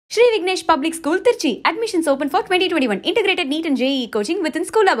Shri Vignesh Public School, Trichy. Admissions open for 2021. Integrated NEET and JEE coaching within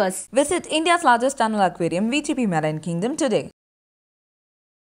school hours. Visit India's largest tunnel aquarium, VGP Marine Kingdom today.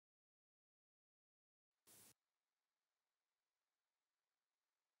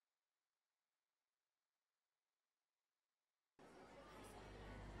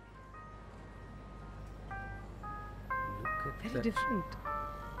 Very different.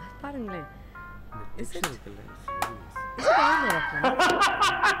 Apparently. Is it?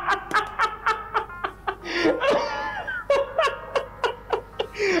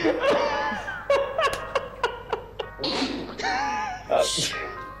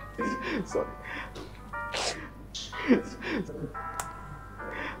 Sorry.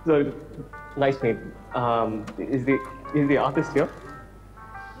 Sorry. Nice painting. Is the artist here?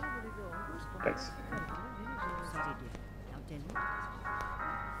 Thanks.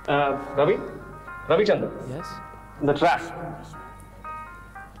 Ravi Chandra. Yes. The trap.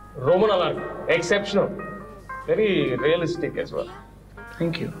 Roman alarm. Exceptional. Very realistic as well.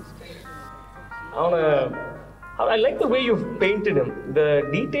 Thank you. I like the way you've painted him. The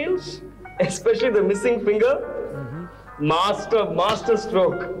details, especially the missing finger. Master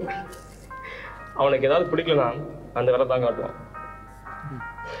stroke. அவனுக்கு ஏதாவது பிடிக்கலனா அந்த வேலை தான் காட்டுவான்.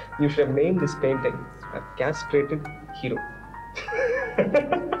 You should have named this painting a castrated hero.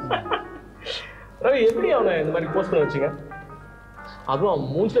 Ravi எப்படி அவனை இந்த மாதிரி போஸ்ட் பண்ண வச்சீங்க? அதுவும் அவன்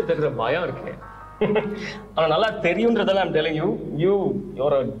மூஞ்சில தெரிகிற பயம் இருக்கு. அவன் நல்லா தெரியுன்றதெல்லாம் I'm telling you,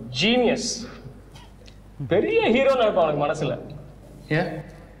 you're a genius. பெரிய ஹீரோன்னு இருப்பான் அவனுக்கு மனசுல. ஏன்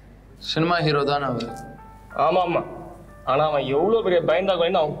சினிமா ஹீரோ தான் அவர். ஆமா. ஆனா அவன் எவ்வளவு பெரிய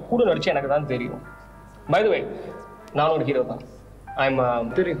பயந்தாங்கன்னு அவன் கூட நடிச்சு எனக்கு தான் தெரியும். By the way, நான் ஒரு ஹீரோ தான்.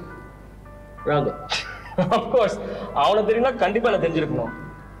 தெரியும். ராகு. Of course. அவனை தெரியும்னா கண்டிப்பா எனக்கு தெரிஞ்சிருக்கணும்.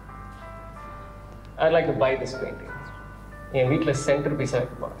 I'd like to buy this painting. என் வீட்டில் சென்டர் பீஸா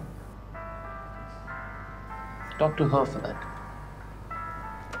வைக்க போறேன். Talk to her for that.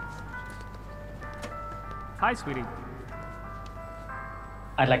 Hi, sweetie.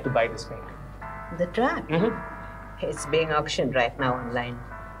 I'd like to buy this painting. The track? It's being auctioned right now online.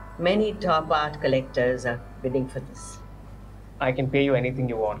 Many top art collectors are bidding for this. I can pay you anything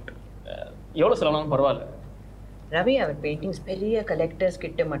you want. எவ்வளோ சொல்லலாம் பரவாயில்ல. Ravi, our paintings பெரிய collectors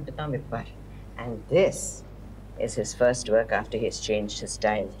கிட்ட மட்டும் தான் விற்பார். And this is his first work after he's changed his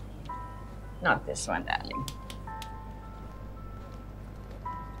style. Not this one, darling.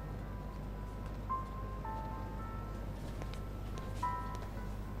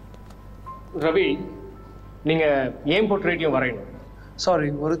 Ravi, நீங்க ஏன் போர்ட்ரேட்டையும் வரையணும்? சாரி,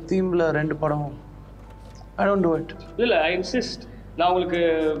 ஒரு தீம்ல ரெண்டு படம். I don't do it. இல்ல, I insist. நான் உங்களுக்கு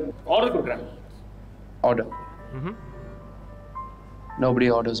ஆர்டர் கொடுக்குறேன். Order. Nobody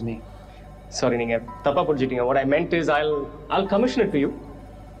orders me. Sorry, நீங்க தப்பா புரிஞ்சிட்டீங்க. What I meant is I'll commission it to you.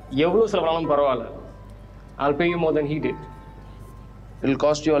 எவ்வளவு செலவானாலும் பரவாயில்ல. I'll pay you more than he did. It'll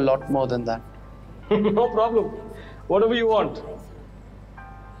cost you a lot more than that. No problem. Whatever you want.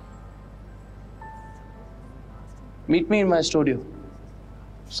 Meet me in my studio.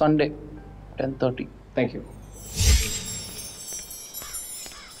 Sunday, 10:30. Thank you.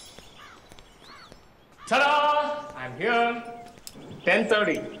 Ta-da! I'm here.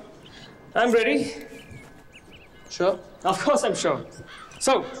 10:30. I'm ready. Sure? Of course I'm sure.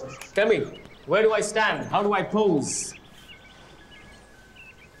 So, tell me, where do I stand? How do I pose?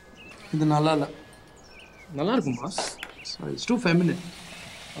 இது நல்லா இல்ல. நல்லா இருக்கும் boss. Sorry, it's too feminine.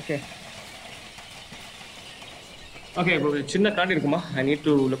 Okay. Okay, bro. சின்ன கண்ணாடி இருக்குமா? I need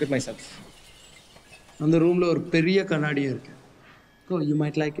to look at myself. அந்த ரூம்ல ஒரு பெரிய கண்ணாடி இருக்கு. Oh, you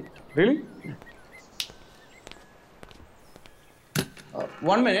might like it. Really?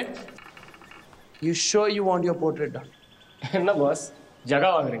 One minute. You sure you want your portrait done? என்ன பாஸ்? ஜகா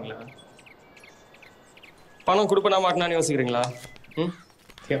வாங்குறீங்களா? பணம் கொடுப்பனா மாட்டனான்னு யோசிக்கிறீங்களா?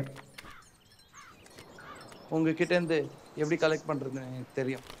 Yeah. உங்ககிட்ட இருந்து எப்படி கலெக்ட் பண்றதுன்னு எனக்கு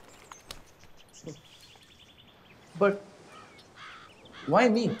தெரியும். But why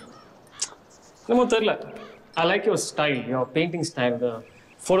me? No, தெரியல. I like your style, your painting style, the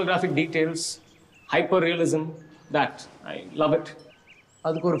photographic details, hyper realism. That I love it.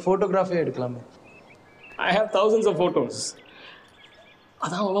 அதுக்கு ஒரு photography எடுக்கலாமே. I have thousands of photos.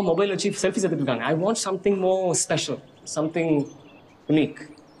 அதான் அவங்க மொபைல் வச்சு செல்ஃபிஸ் எடுத்துருக்காங்க. I want something more special, something unique.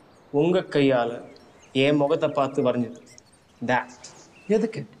 உங்க கையால என் முகத்தை பார்த்து வரைஞ்சது. That.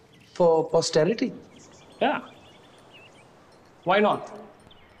 எதுக்கு? For posterity? Yeah. Why not?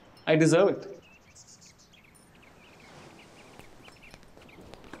 I deserve it.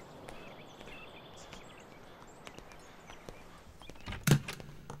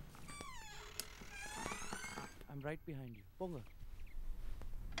 I'm right behind you. போங்க.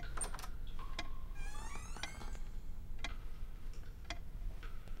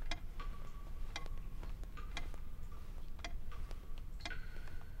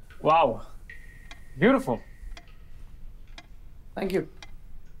 Wow beautiful. தேங்க்யூ.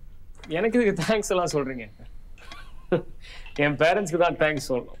 எனக்கு இதுக்கு தேங்க்ஸ் எல்லாம் சொல்றீங்க? என் பேரண்ட்ஸ்க்கு தான் தேங்க்ஸ்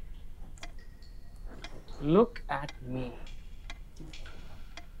சொல்லணும். Look at me.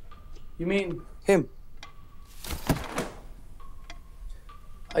 You mean him?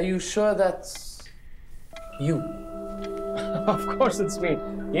 Are you sure that's you? Of course it's me.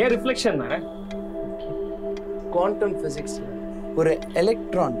 ஏன் reflection தானே? குவாண்டம் ஃபிசிக்ஸ்ல ஒரு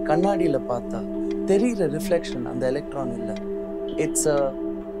எலக்ட்ரான் கண்ணாடியில பார்த்தா தெரிகிற ரிஃப்ளெக்ஷன் அந்த எலக்ட்ரான் இல்லை, it's a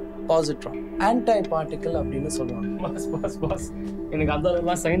positron, anti particle அப்படின்னு சொல்லுவாங்க. பாஸ் பாஸ் பாஸ் எனக்கு அந்த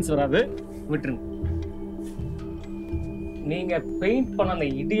அளவுலாம் சயின்ஸ் வராது, விட்டுருங்க. நீங்க பெயிண்ட் பண்ண அந்த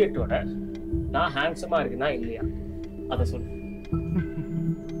இடியட்டோட நான் ஹேண்ட்ஸமா இருக்குன்னா இல்லையா அதை சொல்லு.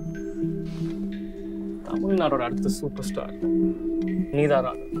 தமிழ்நாடோட அடுத்த சூப்பர் ஸ்டார்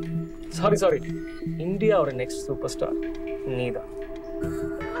நீதான். சாரி இந்தியாவோட நெக்ஸ்ட் சூப்பர் ஸ்டார் நீதான்.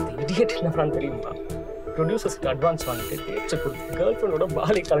 அந்த இடியட் என்ன பண்ணான்னு தெரியுமா? ப்ரொடியூசர்ஸ்க்கு அட்வான்ஸ் வாங்கிட்டு டேட்ஸை கொடுத்து கேர்ள் ஃப்ரெண்டோட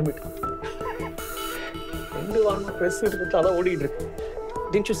பாலி கிளம்பிட்டான். 2 வாரமா ப்ரெஸ் எடுத்து அதான் ஓடிட்டு இருக்கு.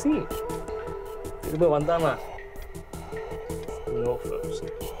 Didn't you see? திரும்ப வந்தானா? No first.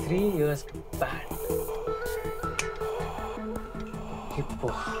 3 years bad. இப்போ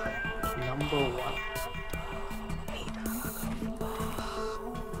number 1.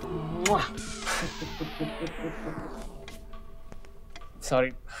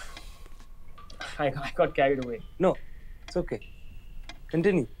 Sorry. I got carried away. No, it's okay.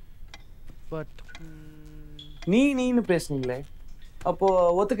 Continue. But நீன்னு பேசுனீங்களே, அப்போ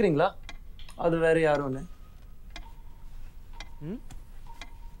ஒத்துக்கிறீங்களா அது வேற யாருன்னு?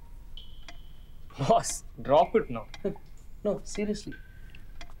 Boss, drop it now. No, seriously.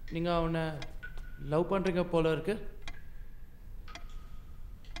 நீங்கள் அவனை லவ் பண்ணுறீங்க போல இருக்கு.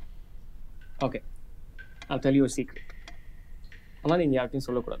 Okay, I'll tell you a secret. ஆனால் நீங்கள் யார்கிட்டையும்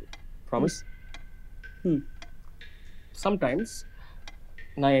சொல்லக்கூடாது. Promise? Sometimes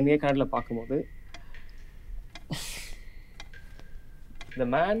நான் என்னையே கனடில் பார்க்கும்போது the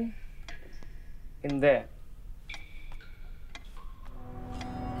man in there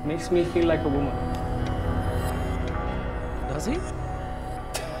makes me feel like a woman. Does he?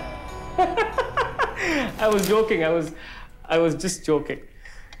 I was joking. I was just joking.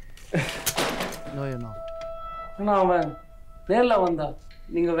 No, you're not. ஆனால் அவன் நேரில் வந்தா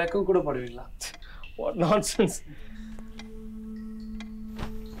நீங்கள் வெக்கம் கூட படுவீங்களா? What nonsense.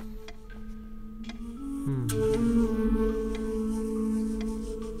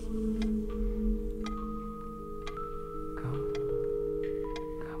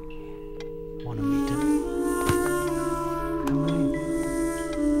 Wanna meet him? Come in.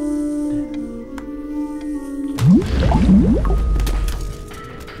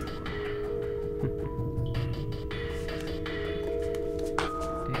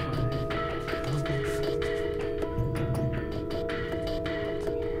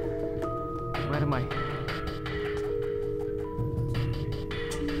 Where am I?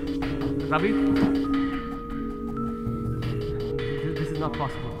 Ravi? This is not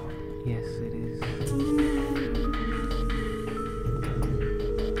possible. Yes, it is.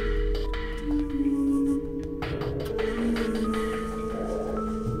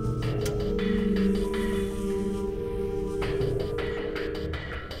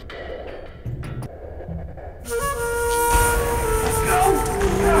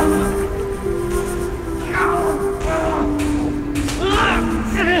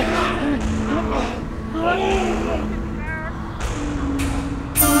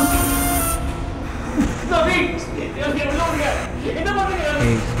 Hey,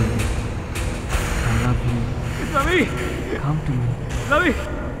 Surreal. I love you. Ravi! Come to me. Ravi!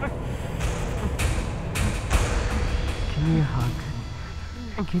 Give me a hug.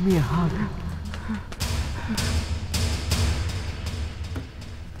 Give me a hug.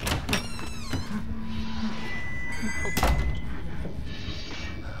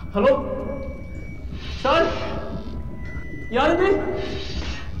 Hello? Sir? யார் இது?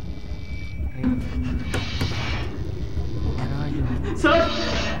 Where are you? Sir?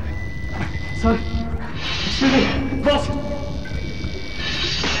 Sir? Excuse me. Boss!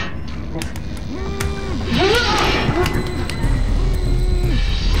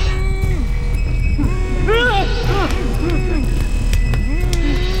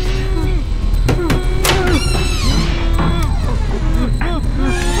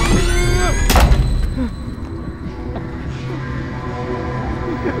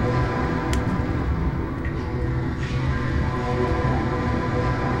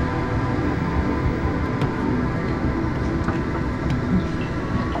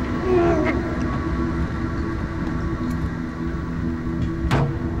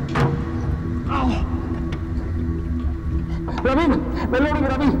 வெள்ளோடுங்க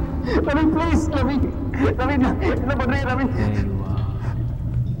Ravi. Ravi please Ravi. Ravi என்ன பண்றீங்க Ravi?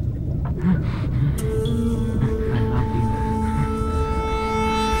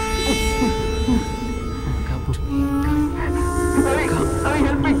 Ravi,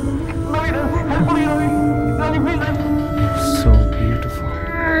 help me. Ravi, help me, Ravi. Ravi, please. You're so beautiful.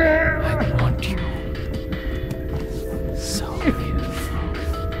 I want you. So beautiful.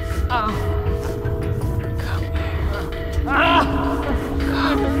 Come here.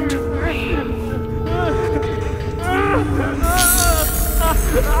 Come to me.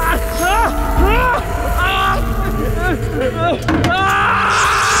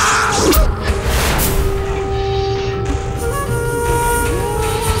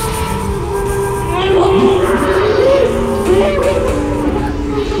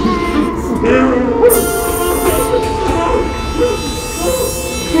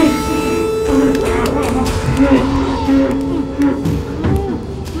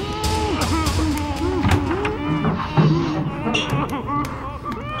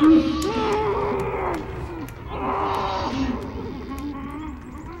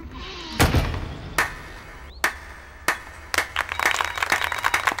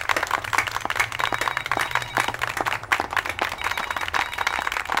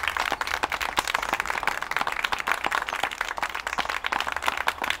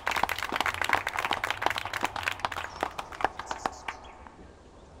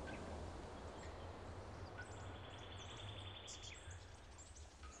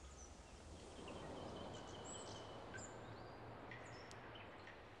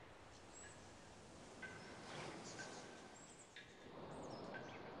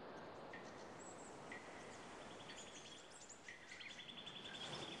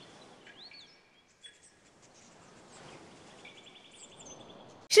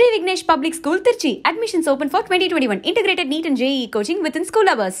 Shri Vignesh Public School, Trichy. Admissions open for 2021. Integrated NEET and JEE coaching within school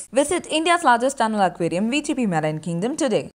hours. Visit India's largest tunnel aquarium, VGP Marine Kingdom today.